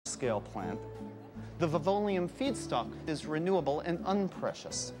large-scale plant. The Vivolium feedstock is renewable and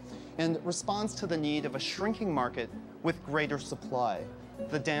unprecious and responds to the need of a shrinking market with greater supply.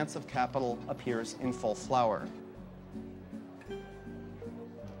 The dance of capital appears in full flower.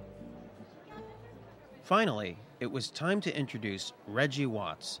 Finally, it was time to introduce Reggie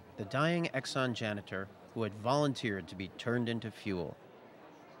Watts, the dying Exxon janitor who had volunteered to be turned into fuel.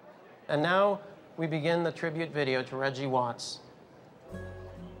 And now we begin the tribute video to Reggie Watts.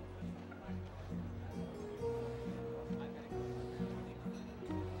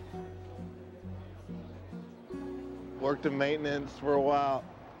 Worked in maintenance for a while.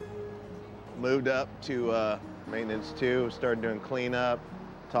 Moved up to maintenance 2, started doing cleanup,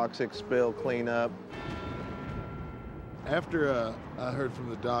 toxic spill cleanup. After I heard from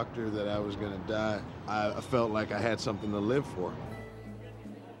the doctor that I was going to die, I felt like I had something to live for.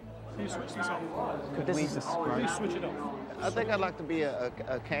 Can you switch this off? Could we describe? Please switch it off. I think I'd like to be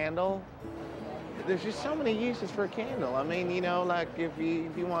a candle. There's just so many uses for a candle. I mean, you know, like if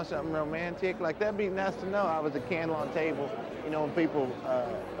you want something romantic, like that'd be nice to know. I was a candle on table, you know, when people,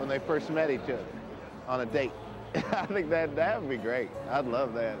 when they first met each other on a date. I think that would be great. I'd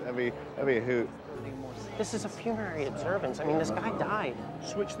love that. That'd be a hoot. This is a funerary observance. I mean, this guy died.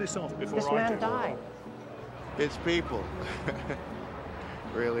 Switch this off before This man died. It's people.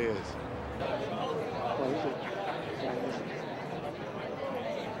 Really is.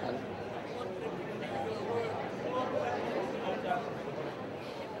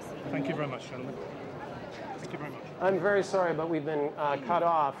 Thank you very much, gentlemen. Thank you very much. I'm very sorry, but we've been cut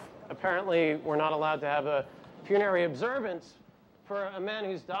off. Apparently, we're not allowed to have a funerary observance for a man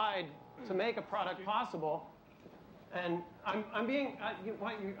who's died to make a product possible. And I'm being,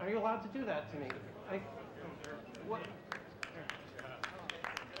 are you allowed to do that to me? What?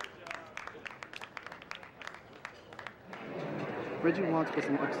 Reggie Watts was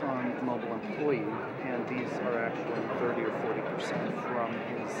an ExxonMobil employee, and these are actually 30 or 40% from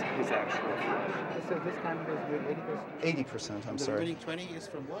his actual flesh. So this time is 80%, I'm sorry. The remaining 20 is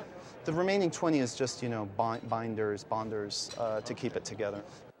from what? The remaining 20 is just, you know, bonders to keep it together.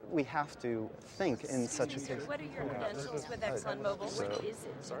 We have to think in such a case. What are your credentials with ExxonMobil? What is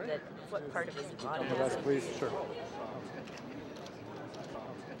it? What part of his body? Please, sure.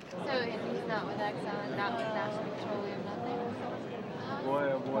 So he's not with Exxon, not with National Petroleum, nothing?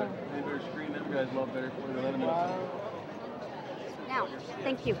 Boy, oh boy. They better scream. Them guys love better for 11 minutes. Now,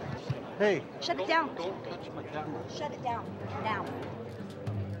 thank you. Hey. Shut it down. Don't touch my camera. Shut it down. Now.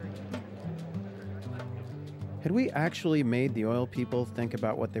 Had we actually made the oil people think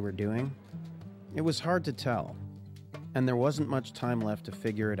about what they were doing? It was hard to tell, and there wasn't much time left to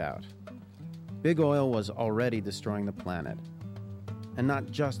figure it out. Big oil was already destroying the planet, and not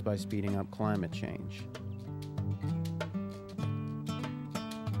just by speeding up climate change.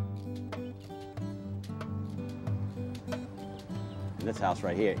 This house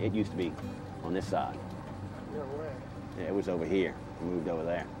right here, it used to be on this side. No way. Yeah, it was over here. We moved over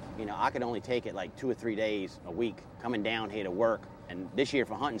there. You know, I could only take it like 2 or 3 days a week coming down here to work. And this year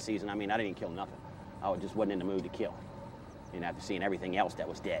for hunting season, I mean, I didn't kill nothing. I just wasn't in the mood to kill. You know, after seeing everything else that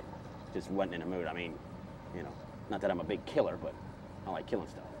was dead, just wasn't in the mood. I mean, you know, not that I'm a big killer, but I like killing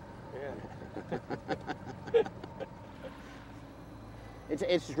stuff. Yeah.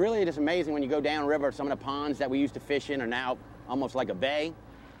 It's really just amazing when you go downriver. Some of the ponds that we used to fish in are now almost like a bay.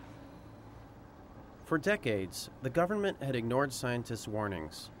 For decades, the government had ignored scientists'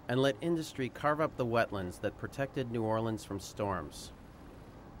 warnings and let industry carve up the wetlands that protected New Orleans from storms.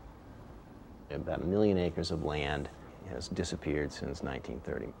 About 1 million acres of land has disappeared since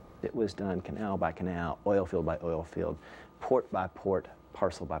 1930. It was done canal by canal, oil field by oil field, port by port,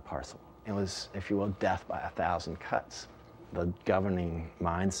 parcel by parcel. It was, if you will, death by 1,000 cuts. The governing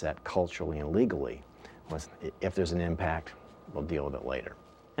mindset culturally and legally was if there's an impact, we'll deal with it later.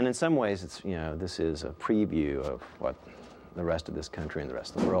 And in some ways, it's, you know, this is a preview of what the rest of this country and the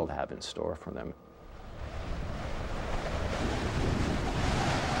rest of the world have in store for them.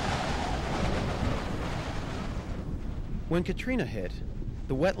 When Katrina hit,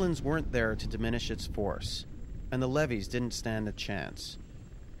 the wetlands weren't there to diminish its force, and the levees didn't stand a chance.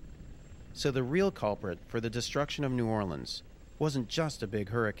 So the real culprit for the destruction of New Orleans wasn't just a big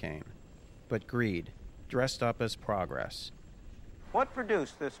hurricane, but greed, dressed up as progress. What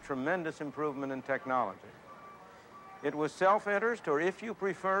produced this tremendous improvement in technology? It was self-interest, or if you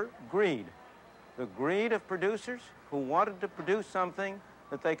prefer, greed. The greed of producers who wanted to produce something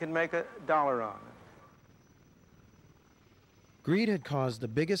that they could make a dollar on. Greed had caused the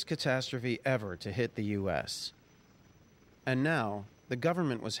biggest catastrophe ever to hit the U.S. And now, the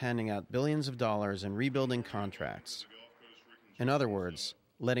government was handing out billions of dollars in rebuilding contracts. In other words,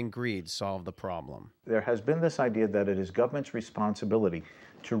 letting greed solve the problem. There has been this idea that it is government's responsibility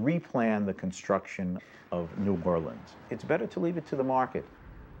to replan the construction of New Orleans. It's better to leave it to the market.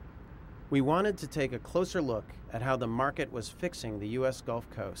 We wanted to take a closer look at how the market was fixing the U.S. Gulf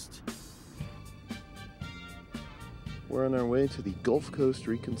Coast. We're on our way to the Gulf Coast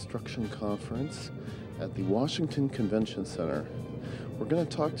Reconstruction Conference at the Washington Convention Center. We're going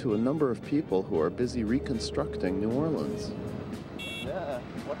to talk to a number of people who are busy reconstructing New Orleans. Yeah,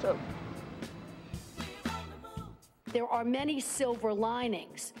 what's up? There are many silver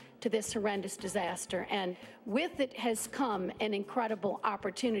linings to this horrendous disaster, and with it has come an incredible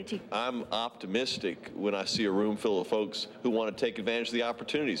opportunity. I'm optimistic when I see a room full of folks who want to take advantage of the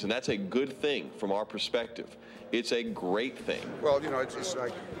opportunities, and that's a good thing from our perspective. It's a great thing. Well, you know, it's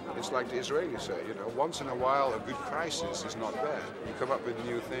like the Israelis say, you know, once in a while a good crisis is not bad. You come up with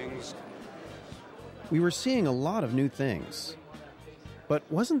new things. We were seeing a lot of new things. But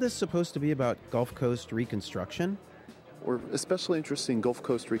wasn't this supposed to be about Gulf Coast reconstruction? We're especially interested in Gulf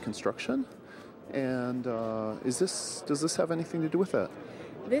Coast reconstruction. And does this have anything to do with that?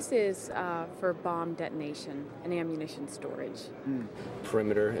 This is for bomb detonation and ammunition storage.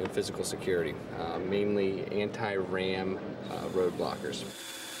 Perimeter and physical security, mainly anti-ram road blockers.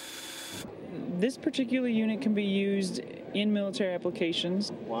 This particular unit can be used in military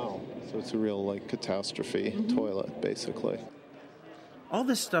applications. Wow. So it's a real, like, catastrophe toilet, basically. All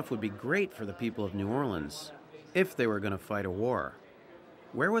this stuff would be great for the people of New Orleans if they were going to fight a war.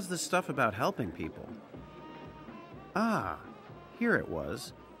 Where was the stuff about helping people? Ah, here it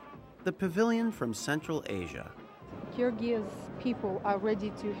was. The pavilion from Central Asia. Kyrgyz people are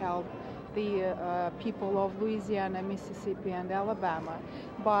ready to help the people of Louisiana, Mississippi, and Alabama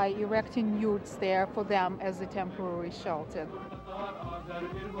by erecting yurts there for them as a temporary shelter.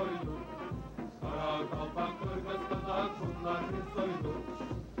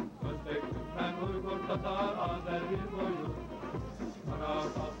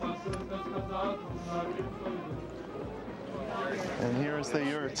 And here is the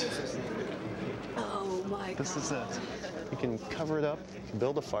yurt. Oh my God. This is it. You can cover it up, you can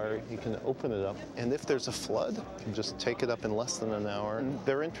build a fire, you can open it up, and if there's a flood, you can just take it up in less than an hour. And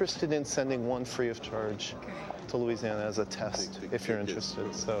they're interested in sending one free of charge to Louisiana as a test, if you're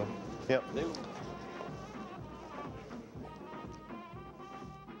interested. So, yep.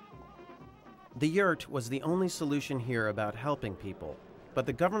 The yurt was the only solution here about helping people, but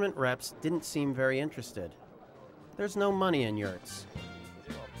the government reps didn't seem very interested. There's no money in yurts.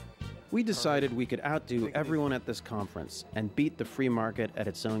 We decided we could outdo everyone at this conference and beat the free market at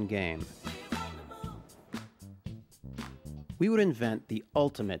its own game. We would invent the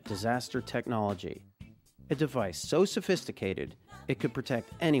ultimate disaster technology, a device so sophisticated it could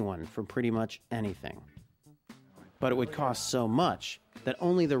protect anyone from pretty much anything. But it would cost so much that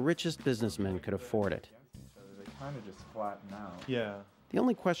only the richest businessmen could afford it. They kind of just flatten out. Yeah. The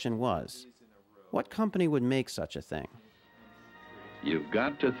only question was, what company would make such a thing? You've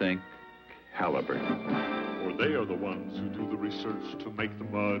got to think Halliburton. For they are the ones who do the research to make the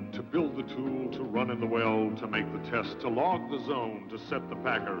mud, to build the tool, to run in the well, to make the test, to log the zone, to set the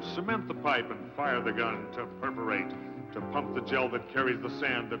packer, cement the pipe and fire the gun, to perforate, to pump the gel that carries the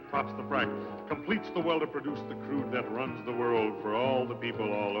sand, that props the frac, completes the well to produce the crude that runs the world for all the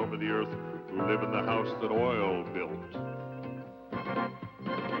people all over the earth who live in the house that oil built.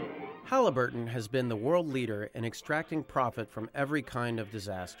 Halliburton has been the world leader in extracting profit from every kind of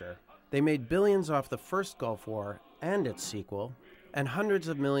disaster. They made billions off the first Gulf War and its sequel, and hundreds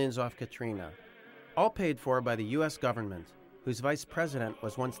of millions off Katrina, all paid for by the U.S. government, whose vice president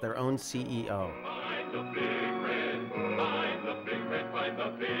was once their own CEO. Find the big red, find the big red, find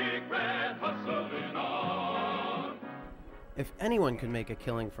the big red, hustling on. If anyone could make a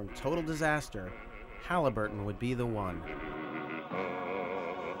killing from total disaster, Halliburton would be the one.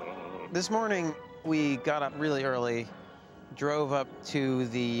 This morning, we got up really early, drove up to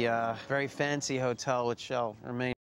the very fancy hotel, which shall remain